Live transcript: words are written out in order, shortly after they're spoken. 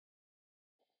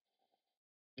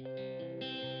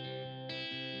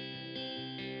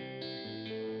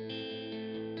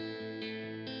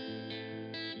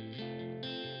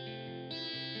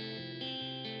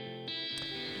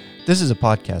This is a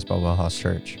podcast by Wellhouse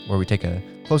Church, where we take a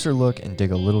closer look and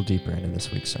dig a little deeper into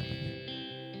this week's sermon.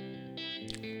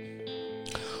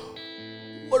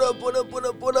 What up, what up, what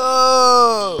up, what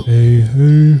up? Hey,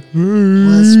 hey, hey.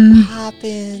 What's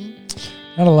poppin'?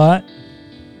 Not a lot.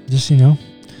 Just,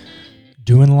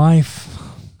 doing life.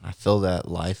 I feel that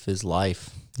life is life.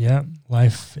 Yeah,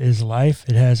 life is life.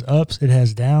 It has ups, it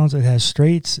has downs, it has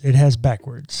straights, it has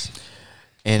backwards.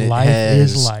 And it life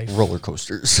has is life. Roller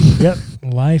coasters. Yep,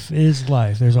 life is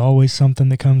life. There's always something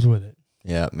that comes with it.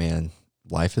 Yeah, man.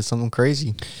 Life is something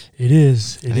crazy. It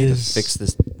is. I need to fix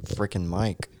this freaking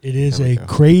mic. It is a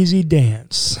crazy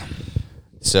dance.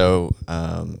 So,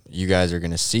 you guys are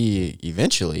going to see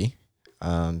eventually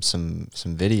some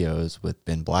videos with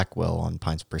Ben Blackwell on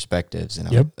Pines Perspectives, and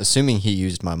I'm assuming he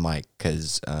used my mic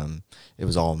because it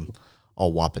was all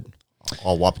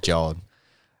whopped-jawed.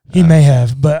 He may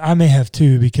have, but I may have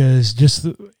too, because just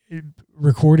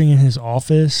recording in his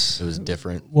office, it was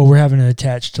different. Well, we're having to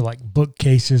attach to like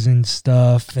bookcases and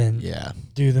stuff, and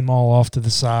do them all off to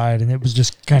the side, and it was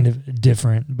just kind of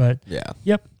different. But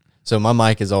yep. So my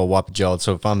mic is all whopped-jawed.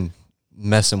 So if I'm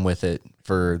messing with it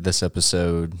for this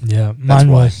episode, mine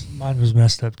was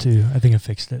messed up too. I think I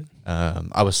fixed it.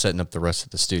 I was setting up the rest of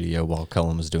the studio while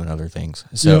Cullen was doing other things.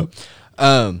 So,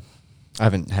 I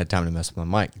haven't had time to mess with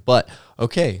my mic. But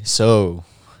okay, so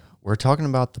we're talking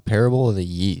about the parable of the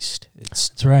yeast.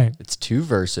 That's right. It's 2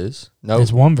 verses. No,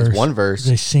 it's one verse. It's one verse.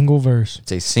 It's a single verse.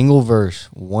 It's a single verse.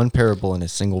 One parable in a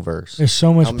single verse. There's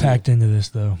so much packed into this,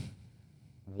 though.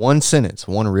 One sentence.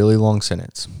 One really long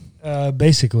sentence.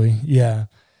 Basically, yeah.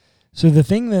 So the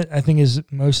thing that I think is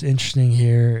most interesting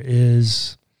here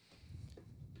is,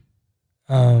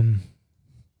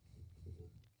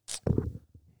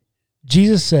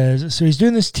 Jesus says, so he's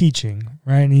doing this teaching,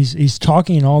 right? And he's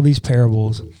talking in all these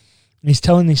parables, and he's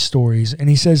telling these stories, and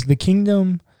he says the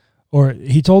kingdom, or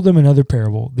he told them another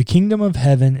parable, the kingdom of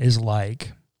heaven is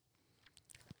like.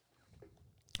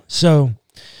 So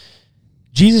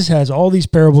Jesus has all these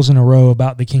parables in a row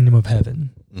about the kingdom of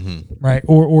heaven, right?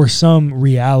 Or some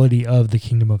reality of the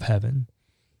kingdom of heaven.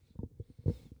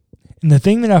 And the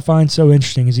thing that I find so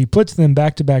interesting is he puts them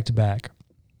back to back to back.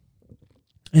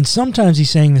 And sometimes he's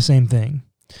saying the same thing,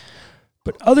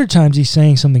 but other times he's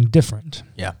saying something different.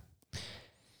 Yeah.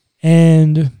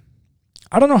 And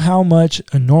I don't know how much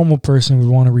a normal person would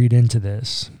want to read into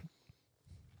this,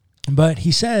 but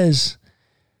he says,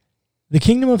 the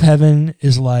kingdom of heaven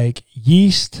is like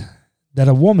yeast that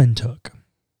a woman took.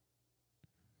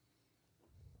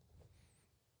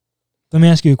 Let me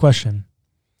ask you a question.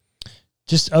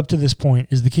 Just up to this point,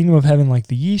 is the kingdom of heaven like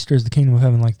the yeast, or is the kingdom of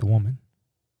heaven like the woman?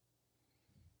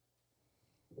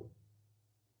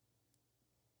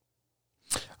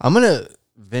 I'm going to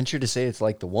venture to say it's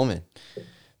like the woman,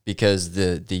 because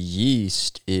the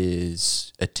yeast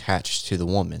is attached to the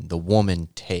woman. The woman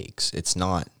takes. It's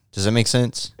not. Does that make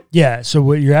sense? Yeah, so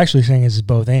what you're actually saying is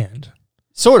both and.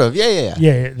 Sort of, yeah.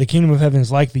 Yeah, the kingdom of heaven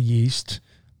is like the yeast,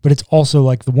 but it's also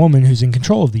like the woman who's in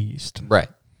control of the yeast. Right.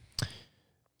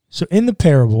 So in the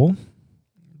parable,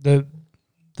 the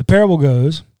parable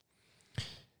goes,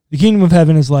 the kingdom of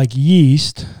heaven is like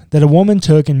yeast that a woman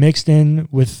took and mixed in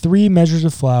with 3 measures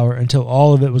of flour until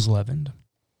all of it was leavened.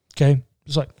 Okay?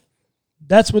 It's like,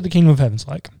 that's what the kingdom of heaven's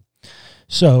like.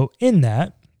 So in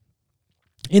that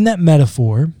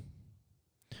metaphor,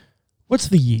 what's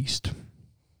the yeast?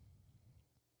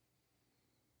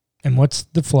 And what's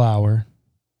the flour?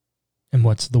 And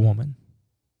what's the woman?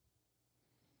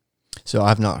 So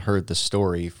I've not heard the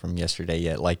story from yesterday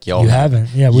yet. Like y'all, you haven't.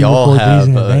 Yeah, we y'all record have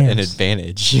these in an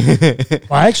advance. advantage.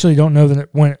 Well, I actually don't know that it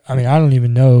went. I mean, I don't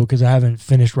even know because I haven't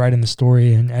finished writing the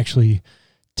story and actually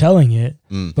telling it.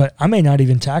 But I may not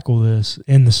even tackle this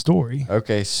in the story.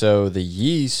 Okay, so the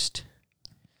yeast.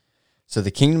 So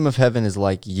the kingdom of heaven is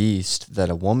like yeast that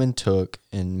a woman took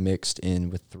and mixed in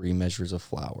with 3 measures of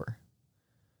flour.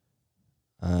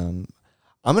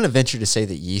 I'm going to venture to say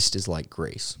that yeast is like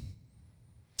grace.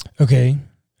 Okay,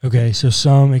 so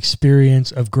some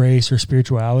experience of grace or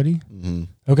spirituality. Mm-hmm.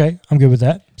 Okay, I'm good with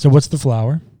that. So what's the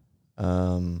flour?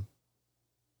 And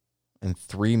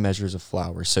 3 measures of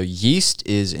flour. So yeast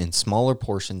is in smaller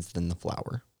portions than the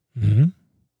flour. Mm-hmm.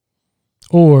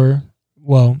 Or,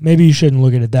 well, maybe you shouldn't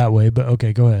look at it that way, but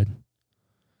okay, go ahead.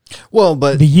 Well,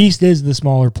 but the yeast is the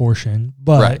smaller portion,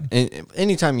 but right. And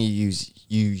anytime you use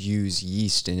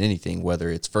yeast in anything, whether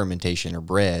it's fermentation or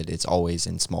bread, it's always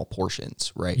in small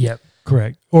portions, right? Yep,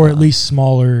 correct. Or at least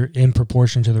smaller in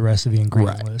proportion to the rest of the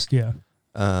ingredient list. Yeah.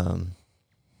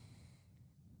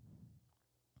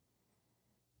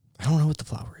 I don't know what the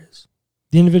flour is.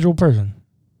 The individual person.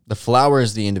 The flour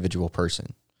is the individual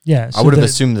person. Yeah. So I would have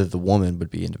assumed that the woman would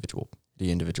be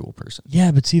the individual person.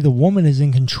 Yeah, but see, the woman is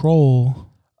in control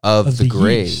of the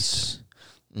grace.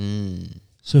 Yeast.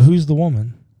 So who's the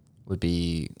woman? Would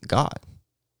be God.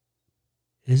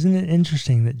 Isn't it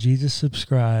interesting that Jesus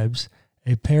subscribes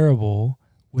a parable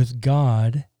with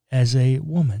God as a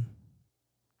woman?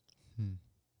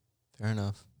 Fair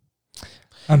enough.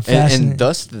 I'm fascinated. And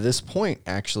thus, to this point,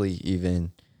 actually,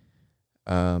 even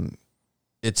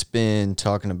it's been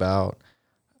talking about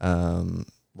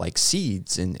like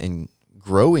seeds and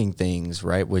growing things,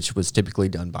 right? Which was typically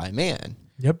done by man.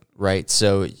 Yep. Right.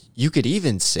 So you could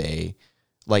even say,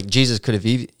 like, Jesus could have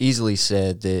easily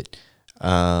said that.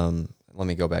 Let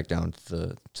me go back down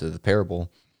to the parable.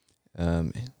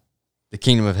 The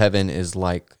kingdom of heaven is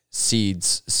like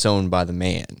seeds sown by the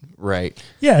man, right?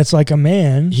 Yeah, it's like a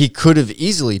man. He could have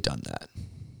easily done that.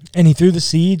 And he threw the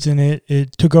seeds, and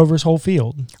it took over his whole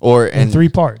field. In 3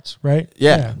 parts, right?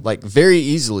 Yeah, like very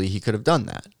easily he could have done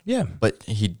that. Yeah. But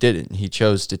he didn't. He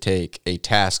chose to take a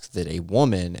task that a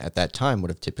woman at that time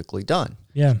would have typically done.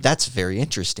 Yeah. That's very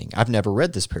interesting. I've never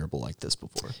read this parable like this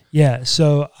before. Yeah,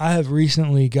 so I have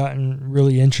recently gotten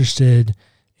really interested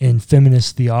in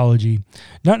feminist theology.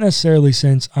 Not necessarily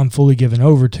since I'm fully given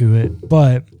over to it,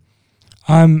 but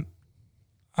I'm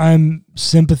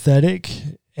sympathetic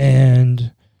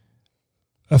and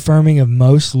affirming of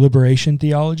most liberation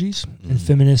theologies, and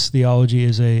feminist theology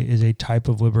is a type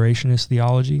of liberationist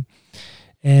theology,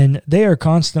 and they are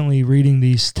constantly reading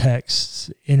these texts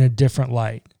in a different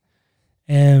light,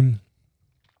 and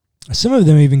some of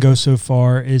them even go so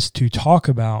far as to talk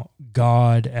about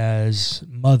God as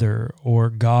mother or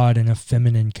God in a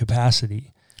feminine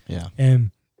capacity. Yeah,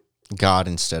 and God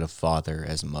instead of father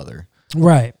as mother.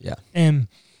 Right. Yeah, and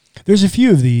there's a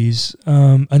few of these.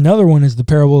 Another one is the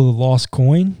parable of the lost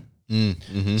coin.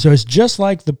 Mm-hmm. So it's just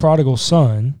like the prodigal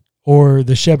son or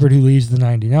the shepherd who leaves the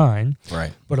 99.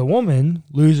 Right. But a woman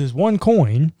loses one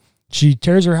coin. She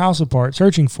tears her house apart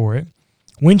searching for it.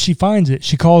 When she finds it,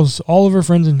 she calls all of her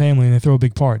friends and family, and they throw a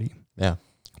big party. Yeah.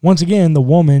 Once again, the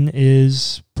woman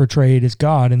is portrayed as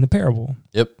God in the parable.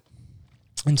 Yep.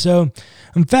 And so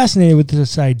I'm fascinated with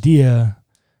this idea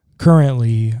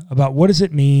currently about what does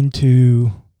it mean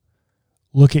to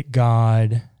look at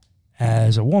God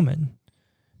as a woman.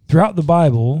 Throughout the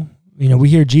Bible, we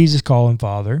hear Jesus call him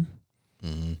Father.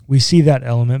 Mm-hmm. We see that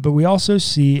element, but we also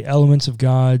see elements of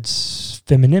God's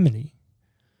femininity.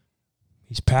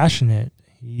 He's passionate.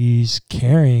 He's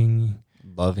caring,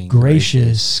 loving,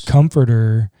 gracious,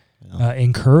 comforter,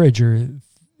 encourager,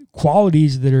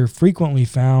 qualities that are frequently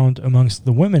found amongst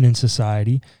the women in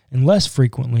society and less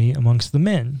frequently amongst the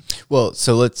men. Well,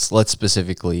 so let's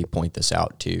specifically point this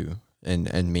out too.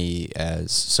 And me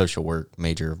as social work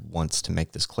major wants to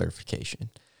make this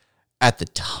clarification. At the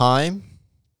time,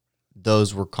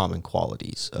 those were common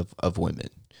qualities of women.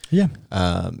 Yeah.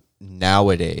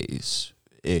 Nowadays,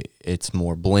 it's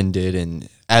more blended and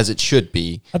as it should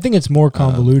be. I think it's more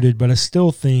convoluted, but I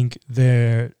still think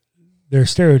they're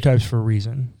stereotypes for a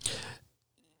reason.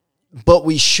 But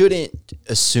we shouldn't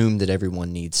assume that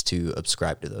everyone needs to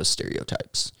ascribe to those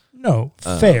stereotypes. No,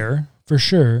 fair, for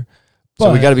sure.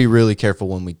 So we got to be really careful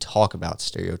when we talk about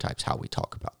stereotypes, how we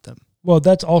talk about them. Well,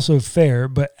 that's also fair,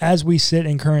 but as we sit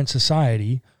in current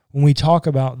society, when we talk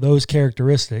about those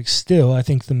characteristics, still, I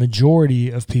think the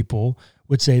majority of people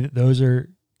would say that those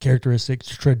are characteristics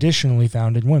traditionally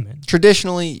found in women.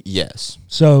 Traditionally, yes.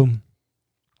 So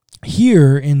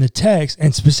here in the text,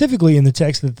 and specifically in the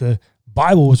text that the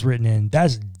Bible was written in,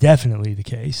 that's definitely the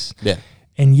case. Yeah.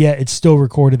 And yet it's still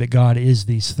recorded that God is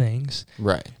these things.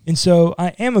 Right. And so I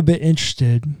am a bit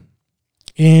interested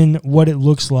in what it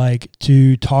looks like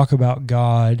to talk about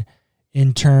God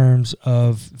in terms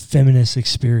of feminist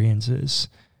experiences.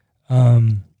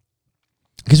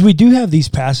 Because we do have these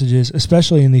passages,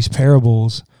 especially in these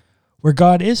parables, where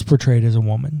God is portrayed as a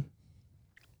woman.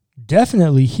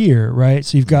 Definitely here, right?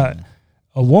 So you've got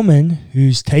a woman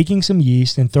who's taking some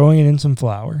yeast and throwing it in some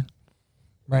flour.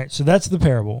 Right, so that's the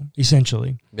parable,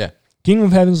 essentially. Yeah. Kingdom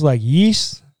of Heaven is like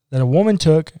yeast that a woman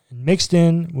took and mixed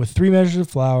in with 3 measures of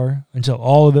flour until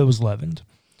all of it was leavened.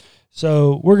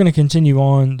 So we're going to continue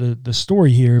on the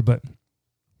story here, but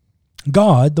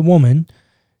God, the woman,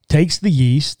 takes the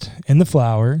yeast and the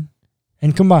flour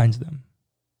and combines them.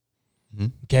 Mm-hmm.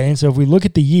 Okay, and so if we look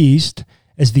at the yeast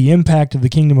as the impact of the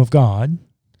kingdom of God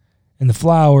and the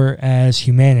flour as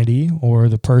humanity or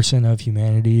the person of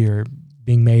humanity or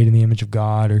being made in the image of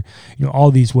God, or all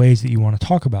these ways that you want to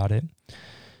talk about it,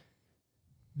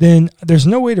 then there's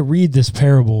no way to read this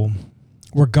parable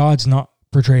where God's not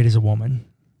portrayed as a woman.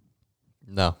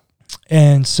 No.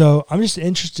 And so I'm just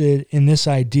interested in this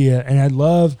idea, and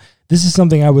this is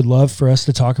something I would love for us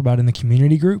to talk about in the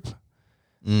community group,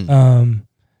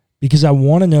 because I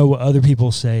want to know what other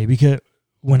people say. Because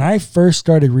when I first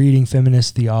started reading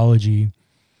feminist theology,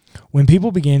 when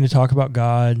people began to talk about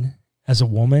God as a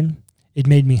woman, it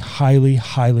made me highly,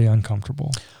 highly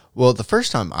uncomfortable. Well, the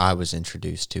first time I was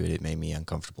introduced to it, it made me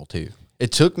uncomfortable too.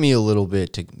 It took me a little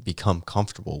bit to become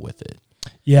comfortable with it.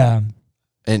 Yeah.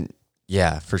 And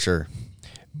yeah, for sure.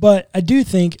 But I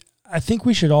think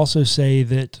we should also say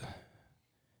that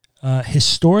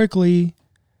historically,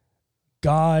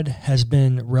 God has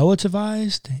been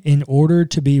relativized in order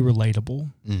to be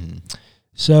relatable. Mm-hmm.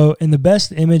 So, and the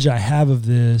best image I have of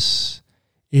this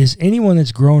is anyone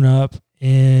that's grown up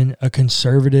in a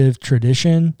conservative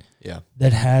tradition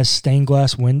that has stained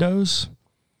glass windows,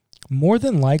 more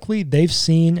than likely they've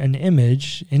seen an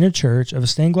image in a church of a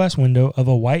stained glass window of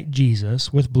a white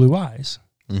Jesus with blue eyes.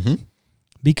 Mm-hmm.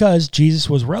 Because Jesus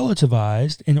was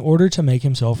relativized in order to make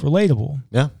himself relatable.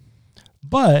 Yeah.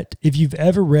 But if you've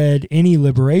ever read any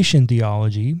liberation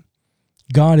theology,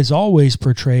 God is always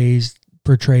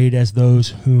portrayed as those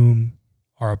whom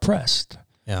are oppressed.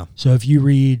 Yeah. So if you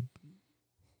read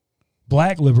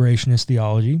black liberationist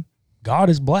theology, God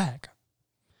is black.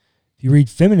 If you read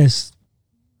feminist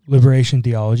liberation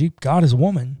theology, God is a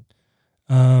woman.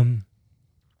 And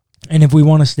if we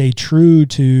want to stay true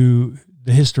to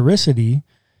the historicity,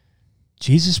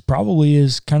 Jesus probably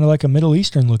is kind of like a Middle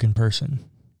Eastern looking person.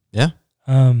 Yeah.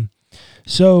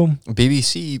 So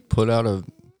BBC put out a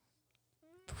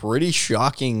pretty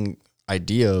shocking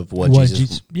idea of what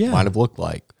Jesus might have looked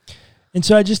like. And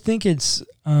so I just think it's,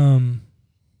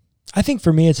 I think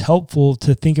for me, it's helpful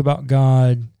to think about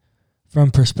God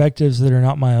from perspectives that are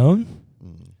not my own.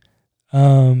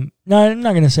 Now, I'm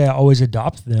not going to say I always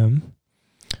adopt them,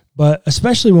 but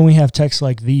especially when we have texts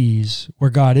like these where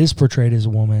God is portrayed as a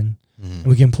woman, and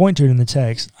we can point to it in the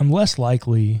text, I'm less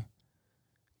likely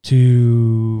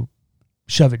to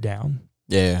shove it down.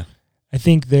 Yeah. I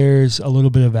think there's a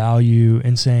little bit of value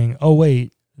in saying, oh,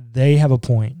 wait, they have a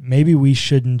point. Maybe we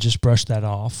shouldn't just brush that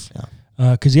off.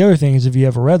 Yeah. Because the other thing is, if you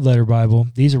have a red letter Bible,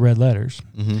 these are red letters.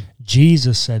 Mm-hmm.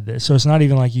 Jesus said this. So it's not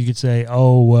even like you could say,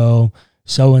 oh, well,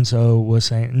 so-and-so was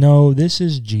saying, no, this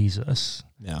is Jesus.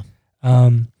 Yeah.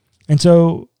 And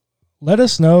so let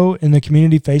us know in the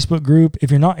community Facebook group. If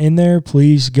you're not in there,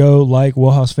 please go like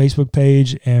Wellhouse Facebook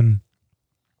page and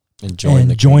join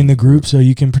the group so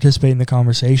you can participate in the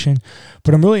conversation.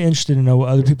 But I'm really interested to know what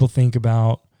other people think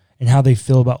about and how they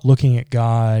feel about looking at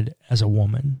God as a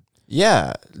woman.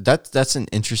 Yeah, that's an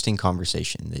interesting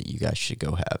conversation that you guys should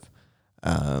go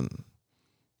have.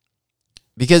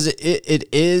 Because it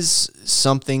is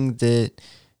something that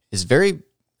is very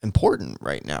important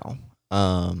right now.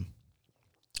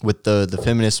 With the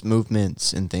feminist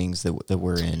movements and things that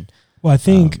we're in. Well, I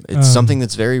think it's something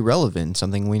that's very relevant,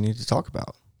 something we need to talk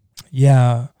about.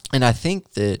 Yeah. And I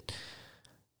think that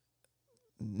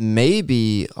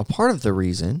maybe a part of the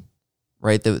reason,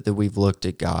 right, that we've looked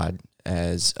at God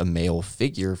as a male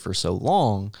figure for so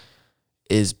long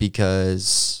is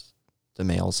because the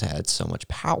males had so much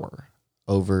power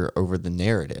over the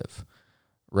narrative,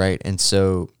 right? And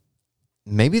so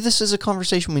maybe this is a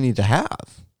conversation we need to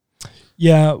have.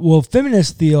 Yeah, well,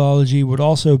 feminist theology would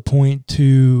also point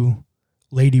to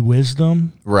Lady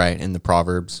Wisdom. Right, in the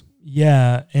Proverbs.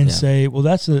 Yeah, and say, well,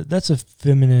 that's a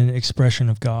feminine expression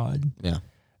of God. Yeah.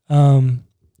 And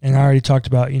I already talked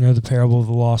about, the parable of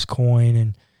the lost coin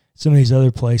and some of these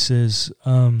other places.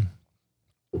 Let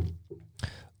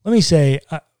me say,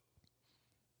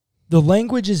 the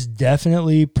language is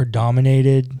definitely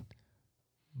predominated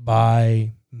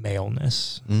by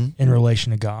maleness in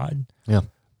relation to God. Yeah.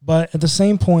 But at the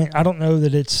same point, I don't know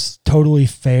that it's totally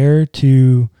fair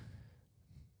to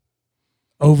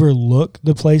overlook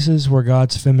the places where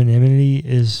God's femininity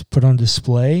is put on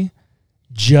display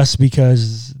just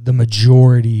because the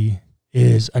majority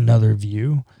is another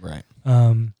view. Right.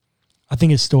 I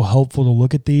think it's still helpful to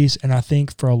look at these, and I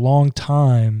think for a long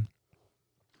time,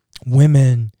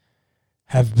 women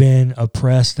have been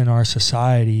oppressed in our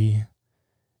society.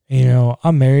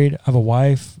 I'm married, I have a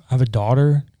wife, I have a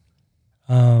daughter.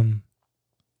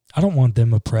 I don't want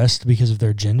them oppressed because of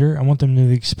their gender. I want them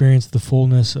to experience the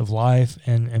fullness of life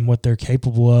and what they're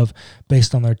capable of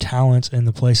based on their talents and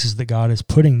the places that God is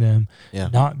putting them,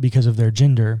 not because of their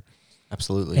gender.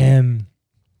 Absolutely. And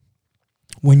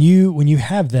when you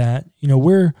have that,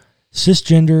 we're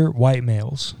cisgender white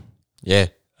males. Yeah.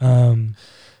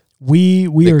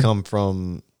 We come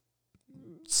from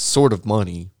sort of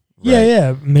money,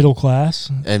 Yeah, middle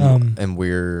class. And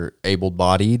we're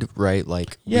able-bodied, right?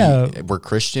 Like, we're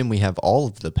Christian. We have all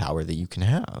of the power that you can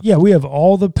have. Yeah, we have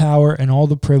all the power and all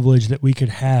the privilege that we could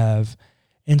have.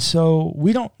 And so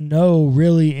we don't know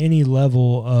really any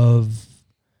level of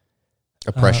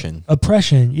oppression.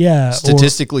 Yeah.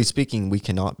 Statistically speaking, we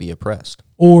cannot be oppressed.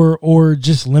 Or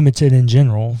just limited in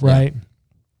general, right? Yeah.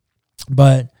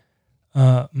 But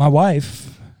my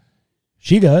wife,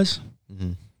 she does.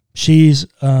 Mm-hmm. She's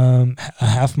a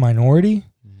half minority.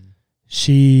 Mm-hmm.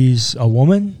 She's a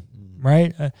woman, mm-hmm.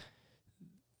 right?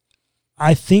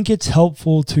 I think it's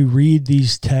helpful to read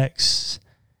these texts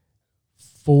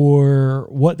for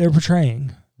what they're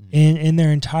portraying in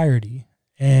their entirety.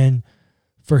 And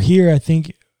for here, I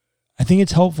think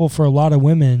it's helpful for a lot of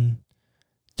women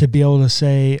to be able to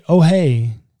say, oh,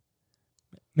 hey,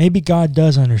 maybe God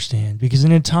does understand. Because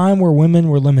in a time where women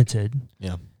were limited,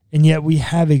 and yet we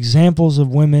have examples of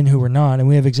women who were not, and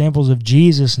we have examples of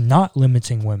Jesus not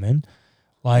limiting women,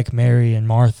 like Mary and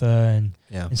Martha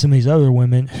and some of these other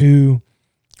women who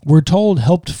we're told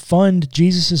helped fund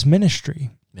Jesus' ministry.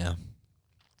 Yeah.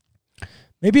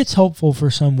 Maybe it's helpful for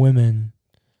some women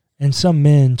and some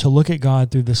men to look at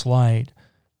God through this light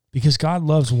because God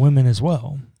loves women as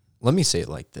well. Let me say it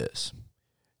like this.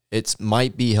 It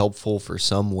might be helpful for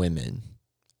some women,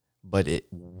 but it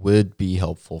would be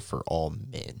helpful for all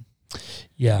men.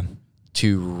 Yeah.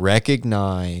 To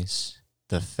recognize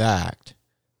the fact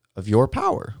of your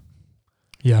power.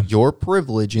 Yeah. Your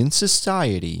privilege in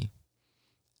society,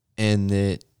 and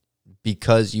that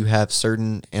because you have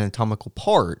certain anatomical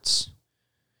parts,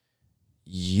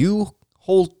 you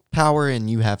hold power and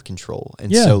you have control.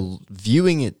 And so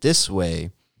viewing it this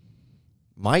way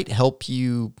might help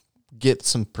you get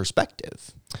some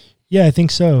perspective. Yeah, I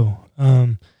think so.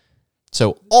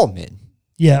 So all men.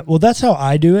 Yeah, well, that's how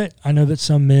I do it. I know that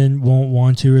some men won't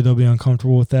want to or they'll be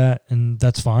uncomfortable with that, and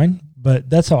that's fine. But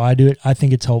that's how I do it. I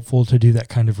think it's helpful to do that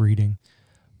kind of reading.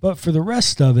 But for the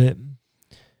rest of it,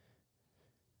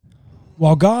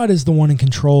 while God is the one in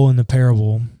control in the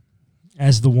parable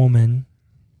as the woman,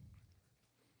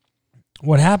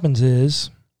 what happens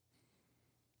is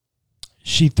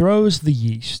she throws the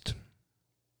yeast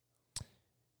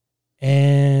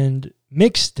and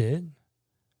mixed it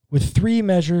with 3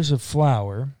 measures of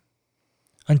flour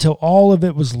until all of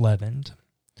it was leavened.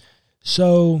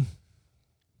 So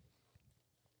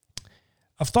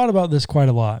I've thought about this quite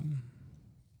a lot.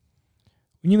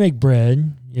 When you make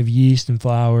bread, you have yeast and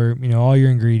flour, all your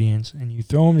ingredients, and you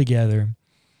throw them together.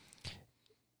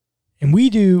 And we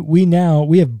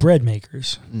have bread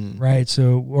makers, right?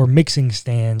 So, or mixing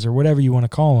stands or whatever you want to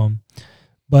call them.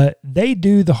 But they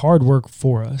do the hard work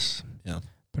for us. Yeah.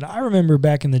 But I remember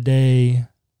back in the day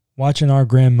watching our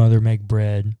grandmother make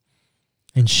bread,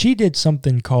 and she did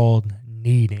something called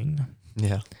kneading.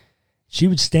 Yeah. She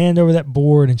would stand over that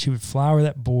board and she would flour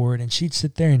that board and she'd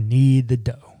sit there and knead the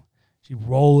dough. She'd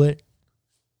roll it,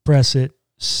 press it,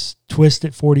 twist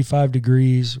it 45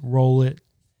 degrees, roll it,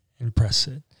 and press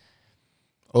it.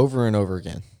 Over and over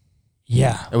again.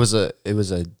 Yeah. It was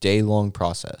a day-long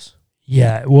process.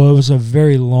 Yeah, well, it was a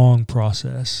very long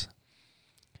process.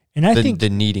 And I think the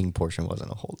kneading portion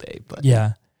wasn't a whole day, but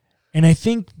yeah. And I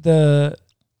think the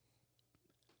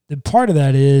part of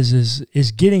that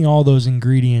is getting all those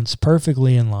ingredients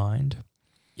perfectly in line.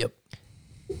 Yep.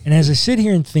 And as I sit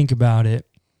here and think about it,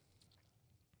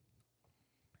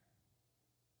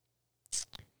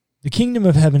 the kingdom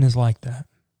of heaven is like that.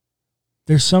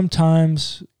 There's some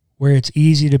times where it's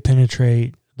easy to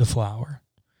penetrate the flour.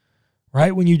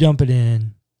 Right when you dump it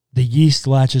in, the yeast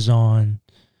latches on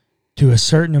to a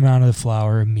certain amount of the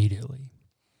flour immediately.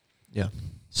 Yeah.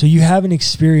 So you have an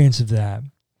experience of that.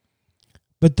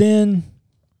 But then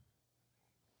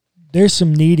there's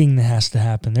some kneading that has to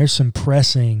happen. There's some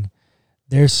pressing.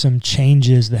 There's some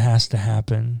changes that has to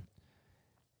happen.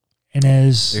 And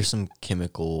there's some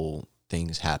chemical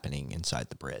things happening inside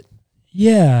the bread.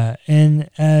 Yeah, and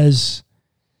as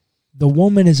the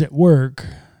woman is at work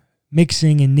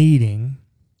mixing and kneading,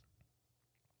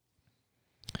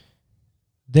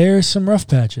 there's some rough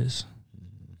patches.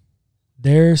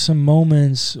 There's some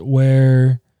moments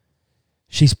where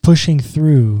she's pushing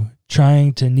through,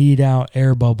 trying to knead out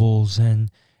air bubbles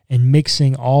and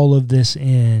mixing all of this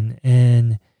in,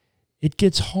 and it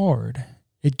gets hard.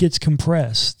 It gets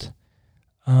compressed.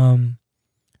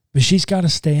 But she's got to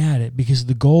stay at it because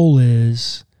the goal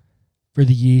is for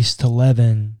the yeast to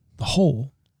leaven the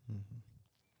whole.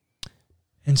 Mm-hmm.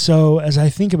 And so as I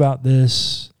think about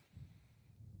this,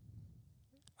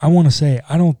 I want to say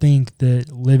I don't think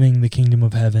that living the kingdom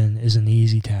of heaven is an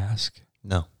easy task.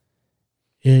 No.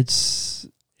 It's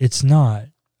not.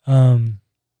 And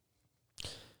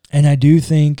And I do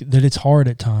think that it's hard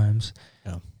at times.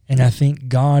 Yeah. And I think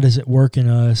God is at work in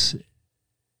us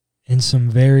in some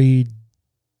very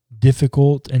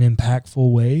difficult and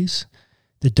impactful ways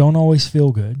that don't always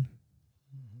feel good.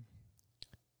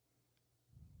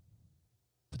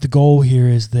 But the goal here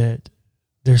is that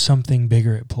there's something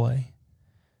bigger at play.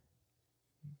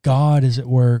 God is at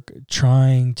work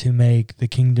trying to make the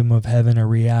kingdom of heaven a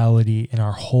reality in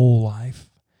our whole life,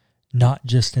 not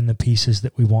just in the pieces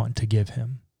that we want to give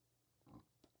him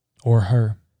or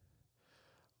her.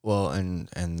 Well, and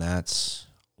that's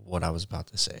what I was about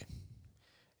to say,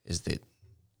 is that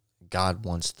God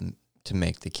wants to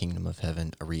make the kingdom of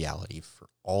heaven a reality for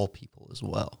all people as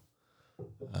well.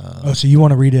 So you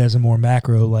want to read it as a more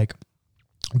macro, like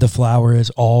the flower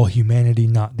is all humanity,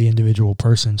 not the individual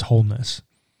person's wholeness.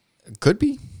 Could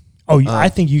be. I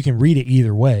think you can read it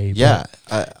either way. Yeah.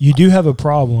 You do have a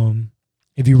problem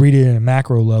if you read it at a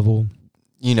macro level.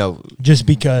 Just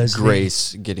because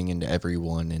grace getting into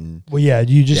everyone. And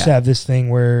you just have this thing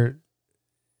where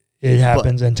it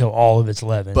happens until all of it's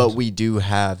leavened. But we do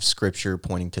have scripture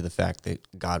pointing to the fact that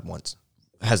God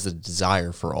has the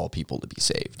desire for all people to be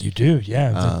saved. You do,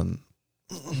 yeah.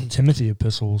 Timothy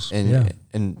epistles.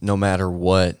 And no matter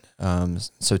what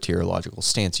soteriological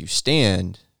stance you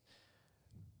stand,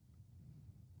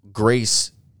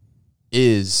 grace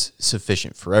is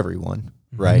sufficient for everyone,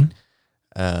 right?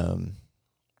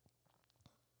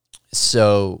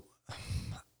 So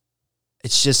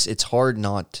it's hard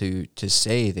not to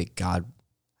say that God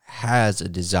has a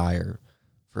desire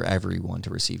for everyone to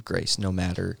receive grace, no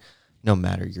matter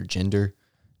your gender,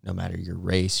 no matter your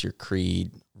race, your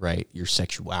creed, right? Your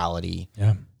sexuality,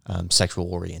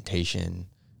 sexual orientation,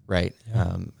 right?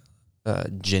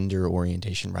 Gender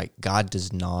orientation, right? God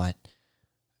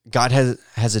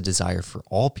has a desire for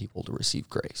all people to receive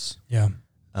grace. Yeah.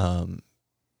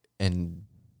 And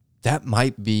that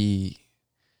might be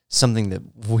something that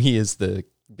we as the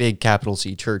big capital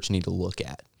C church need to look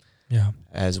at. Yeah.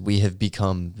 As we have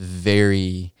become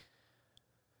very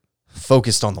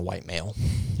focused on the white male.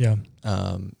 Yeah.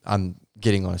 I'm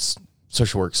getting on a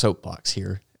social work soapbox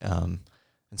here. And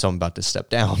so I'm about to step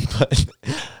down, but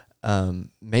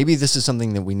maybe this is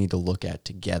something that we need to look at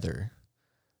together.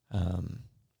 And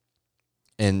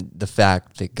the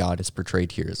fact that God is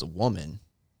portrayed here as a woman,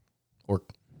 or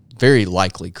very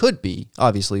likely could be.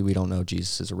 Obviously, we don't know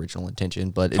Jesus' original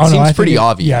intention, but it seems pretty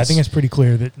obvious. Yeah, I think it's pretty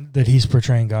clear that he's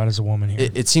portraying God as a woman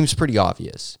here. It seems pretty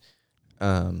obvious.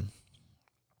 That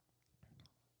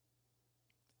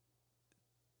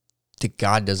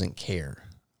God doesn't care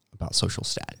about social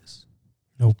status.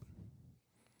 Nope.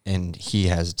 And he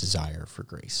has desire for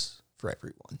grace for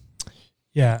everyone.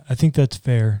 Yeah, I think that's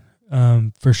fair,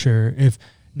 for sure.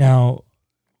 Now,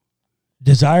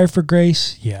 desire for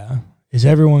grace, yeah. Is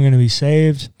everyone going to be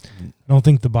saved? I don't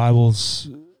think the Bible's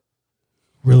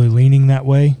really leaning that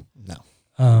way.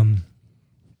 No.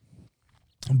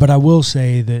 But I will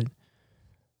say that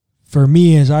for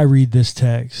me, as I read this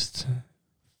text,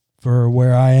 for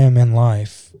where I am in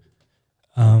life,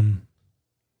 the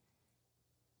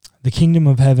kingdom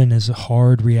of heaven is a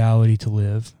hard reality to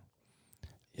live,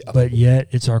 but yet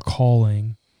it's our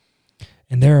calling.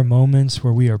 And there are moments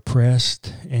where we are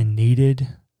pressed and needed,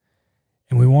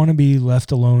 and we want to be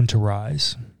left alone to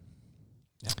rise.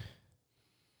 Yeah.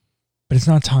 But it's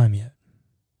not time yet.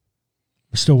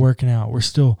 We're still working out. We're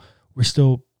still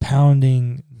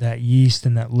pounding that yeast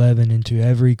and that leaven into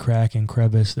every crack and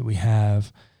crevice that we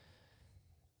have.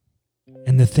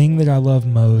 And the thing that I love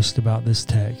most about this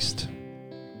text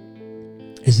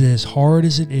is that as hard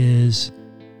as it is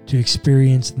to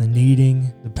experience the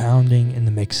kneading, the pounding, and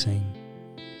the mixing,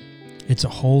 it's a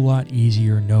whole lot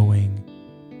easier knowing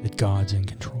that God's in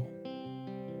control.